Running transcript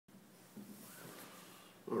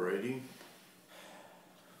Ready?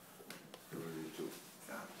 Ready to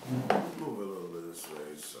move a little bit this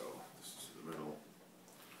way, so this is in the middle.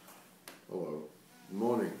 Hello. Good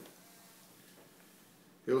morning.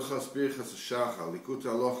 Bircot Hashachar,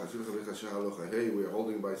 Likutei. Hey, we are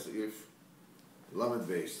holding by Seif Lamed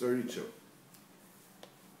Base 32.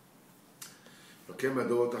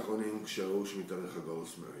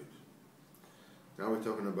 Now we're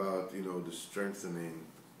talking about, the strengthening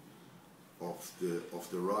of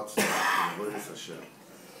the rods in Avodas Hashem.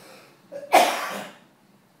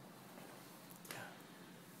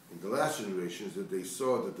 In the last generations, that they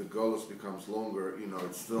saw that the Golus becomes longer,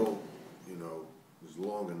 it's still, is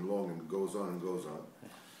long and goes on and goes on.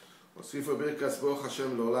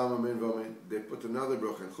 They put another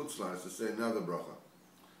bracha in Chutz La'aretz to say another bracha.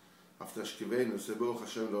 After Shkivenu, say Baruch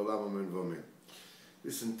Hashem L'olam Amen V'Amen.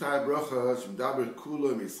 This entire bracha, Shemdaber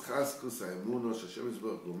Kulo Mischaskus Ha'emuno Shashem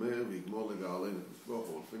Yisborach Gomer V'Yigmor Lega'aleinu V'Yisborach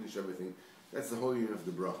will finish everything. That's the whole unit of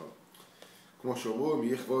the bracha. כמו שאומרים,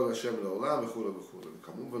 יכבוד השם לעולם וכו' וכו'.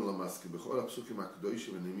 וכמובן למס, כי בכל הפסוקים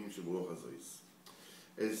הקדושים והנעימים שברוך הזויס.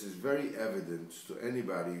 It is very evident to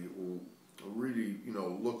anybody who really,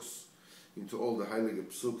 looks into all the heilige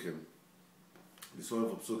psukim, this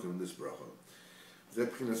wonderful psukim in this bracha. זה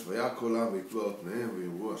בחינת ויקול העם ויתלו על פניהם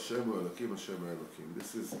ויאמרו השם הוא אלוקים השם האלוקים.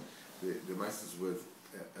 This is the message with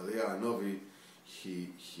Eliyahu Hanavi.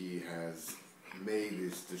 He has made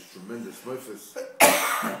this tremendous mofus.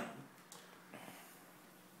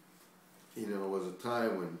 There was a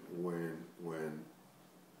time when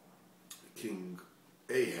King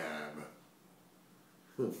Ahab,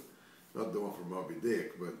 not the one from Moby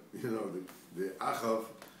Dick, but the Achav,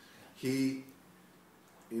 he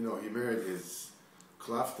married his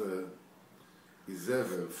Klafta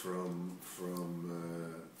Izeveh from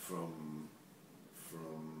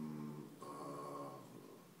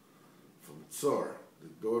Tzor, the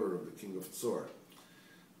daughter of the king of Tzor,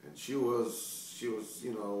 and she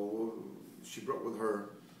brought with her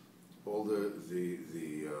all the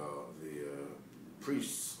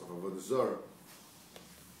priests of Avodah Zarah,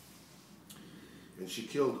 and she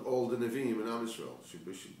killed all the Nevi'im in Am Yisrael. She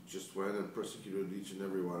just went and persecuted each and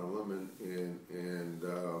every one of them, and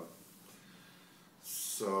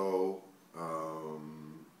so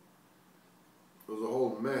it was a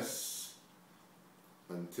whole mess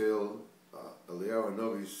until Eliyahu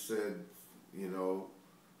Hanavi said, there's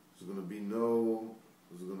going to be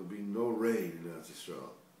no rain in Eretz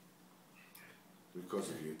Yisrael because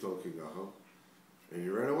of you, told King Achav, and he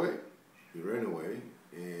ran away.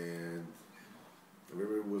 And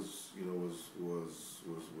everybody was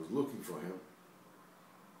looking for him,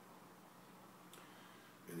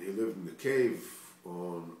 and he lived in the cave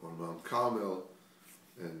on Mount Carmel,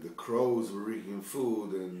 and the crows were eating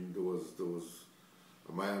food, and there was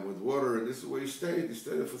a man with water, and this is where he stayed. He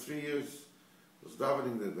stayed there for 3 years. He was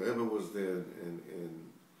davening there. The Rebbe was there, and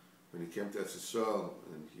when he came to Eretz Yisrael,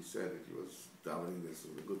 and he said that he was davening there, so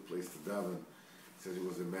it was a good place to daven. He said he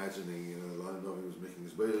was imagining, I don't know, he was making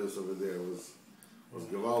his beiros over there. It was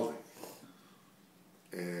gewaldig.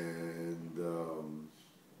 And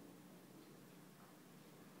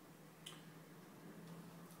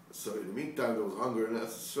so in the meantime, there was hunger in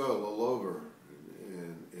Eretz Yisrael all over,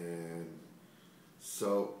 and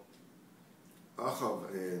so Achav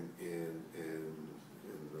and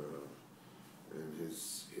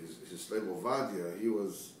his slave Ovadia,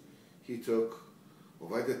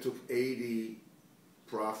 Ovadia took 80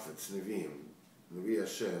 prophets, Nevi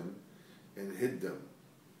Hashem, and hid them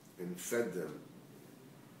and fed them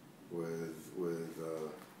with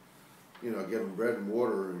gave them bread and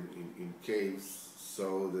water in caves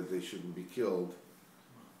so that they shouldn't be killed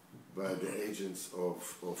by the agents of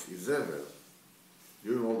Izeveh.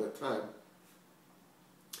 During all that time,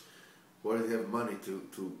 why did he have money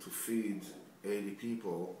to feed 80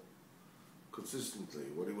 people consistently?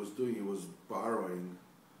 What he was doing, he was borrowing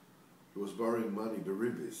money,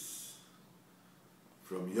 beribis,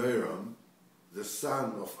 from Yoram, the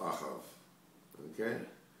son of Achav. Okay?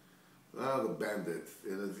 Now the bandit.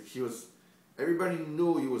 Everybody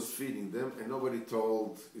knew he was feeding them, and nobody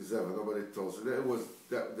told Izeveh, nobody told. So that was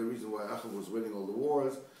the reason why Achav was winning all the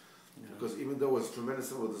wars, because even though it was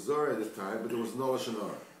tremendous amount of the Zohar at the time, but there was no Lashon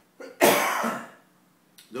Hara.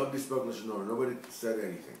 Nobody spoke Lashon Hara. Nobody said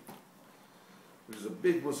anything. It was a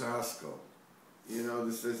big Musar Haskell.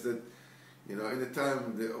 This says that, in the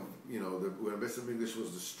time, when Beis HaMikdash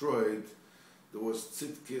was destroyed, there was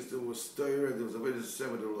Tzidkis, there was Torah, there was Avodah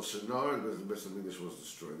Zarah, there was Lashon Hara, and the Beis HaMikdash was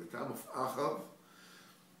destroyed. The time of Achav,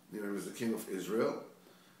 he was the king of Israel,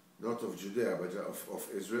 not of Judea, but of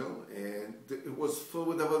Israel, and it was full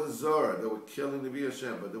with Avodah Zarah. They were killing the Nevi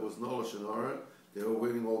Hashem, but there was no Lashon Hara, They were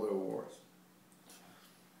winning all their wars.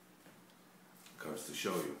 Comes to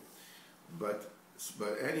show you. But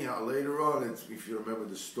anyhow, later on, if you remember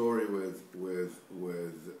the story with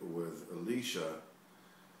Elisha,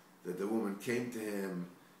 that the woman came to him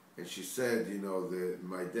and she said,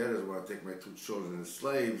 my dad doesn't want to take my 2 children as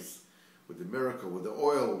slaves, with the miracle, with the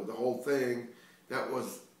oil, with the whole thing. That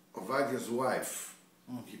was Ovadiah's wife.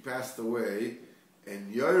 He passed away,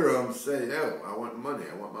 and Yoram said, I want money,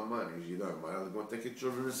 I want my money. I don't want to take your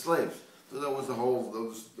children as slaves. So that was all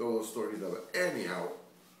those stories of it. Anyhow,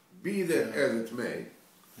 be that as it may,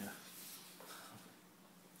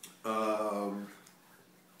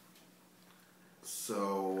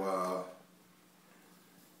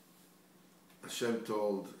 Hashem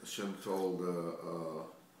told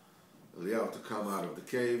Eliyahu to come out of the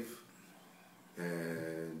cave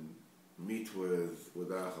and meet with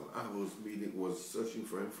Achav. Achav was searching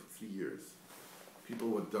for him for 3 years. People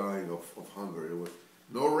were dying of hunger. There was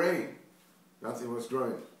no rain. Nothing was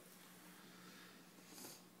growing.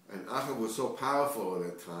 And Achav was so powerful at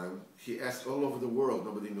that time, he asked all over the world.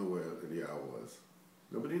 Nobody knew where Eliyahu was.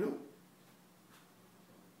 Nobody knew.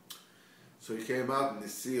 So he came out in the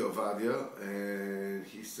sea of Ovadia, and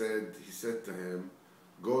he said to him,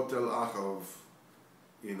 go tell Achav,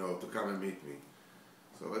 to come and meet me.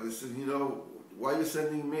 So Ovadia said, why are you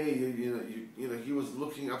sending me? He was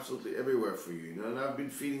looking absolutely everywhere for you, and I've been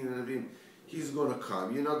feeding him. He's going to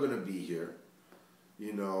come. You're not going to be here,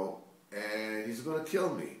 and he's going to kill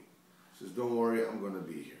me. He says, don't worry, I'm going to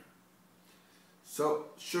be here.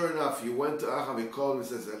 So, sure enough, he went to Achav, he called him, he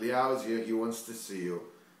says, Eliyahu's here, he wants to see you.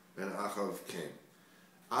 And Achav came.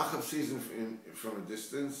 Achav sees him from a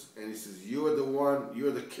distance, and he says, you are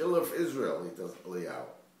the killer of Israel, he tells Eliyahu.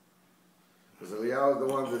 Because Eliyahu is the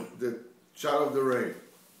one that shot out the rain.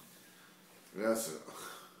 And I said,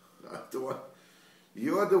 not the one.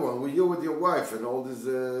 You are the one, you're with your wife, and all this,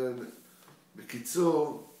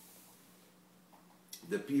 B'kitzur,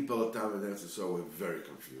 the people at Tam and Eretz were very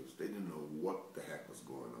confused. They didn't know what the heck was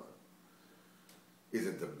going on. Is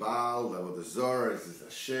it the Baal, or the Zohar, is it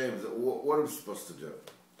Hashem? What am I supposed to do?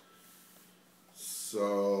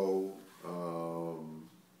 So,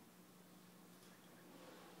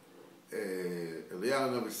 Eliyahu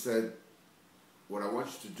Navi said, what I want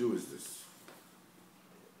you to do is this.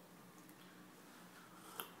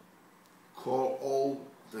 Call all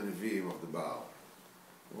the Nevi'im of the Baal,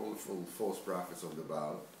 all the false prophets of the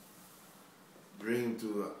Baal, bring them to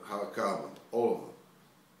the Halachot, all of them.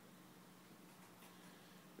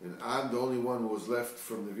 And I'm the only one who was left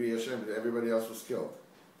from the Nevi Hashem, everybody else was killed.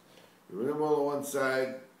 You bring them all on one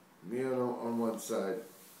side, me on one side,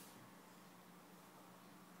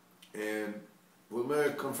 and we'll make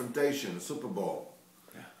a confrontation, a Super Bowl.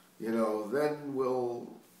 Yeah. Then we'll...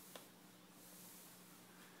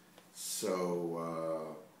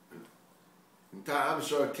 So, I'm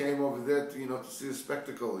sure I came over there to see the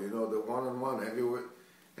spectacle, the one-on-one,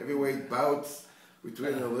 heavyweight bouts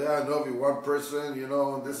between Eliyahu Novi, one person, in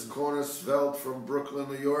this corner, Svelte from Brooklyn,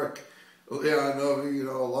 New York, Eliyahu Novi,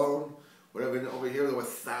 alone. Whatever. And over here there were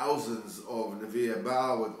thousands of Nevi'ei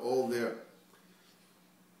Baal with all their...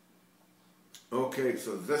 Okay,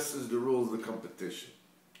 so this is the rules of the competition.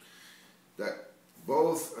 That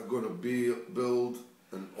both are going to build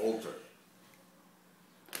an altar.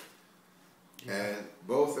 And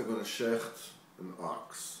both are going to shecht an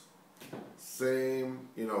ox. Same,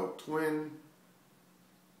 twin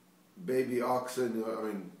baby oxen,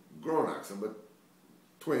 grown oxen, but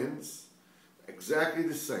twins, exactly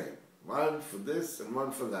the same. One for this and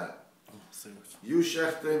one for that. You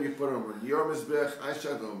shecht them, you put them on your mizbech, I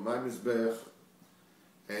shecht them on my mizbech,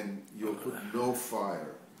 and you'll put no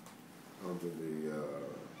fire onto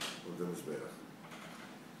the mizbech.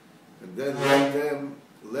 And then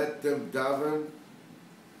let them daven,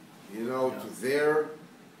 to their,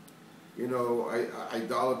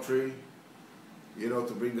 idolatry,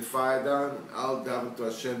 to bring the fire down, and I'll daven to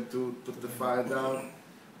Hashem to put the fire down,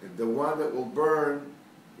 and the one that will burn,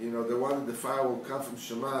 the one that the fire will come from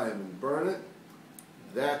Shemayim and burn it,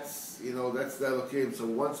 that's the Elokim. So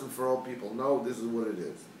once and for all, people know this is what it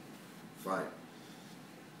is. Fine.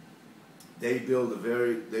 They built a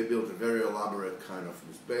very elaborate kind of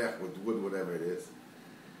mizbeach with wood, whatever it is.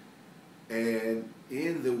 And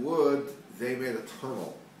in the wood, they made a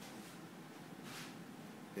tunnel.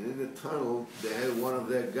 And in the tunnel, they had one of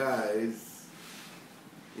their guys,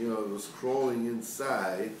 was crawling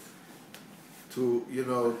inside to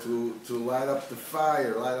light up the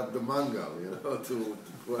fire, light up the mangal, to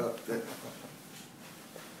put up the...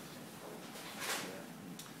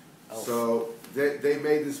 So they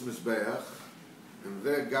made this mizbeach, and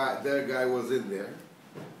their guy was in there.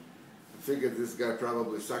 Figured this guy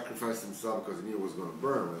probably sacrificed himself because he knew it was going to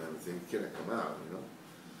burn and everything. He couldn't come out, you know.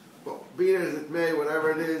 But be it as it may,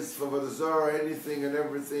 whatever it is, for the Zohar, anything and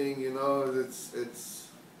everything, you know, it's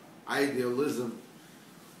idealism,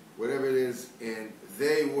 whatever it is. And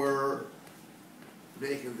they were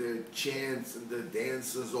making their chants and their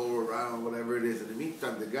dances all around, whatever it is. In the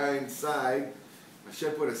meantime, the guy inside,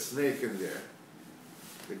 Hashem put a snake in there.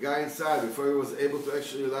 The guy inside, before he was able to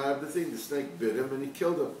actually light up the thing, the snake bit him and he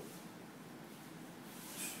killed him.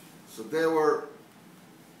 So they were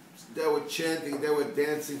chanting, they were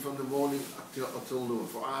dancing from the morning until noon,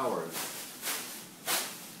 for hours.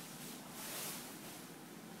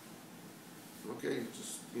 Okay,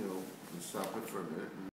 just, stop it for a minute.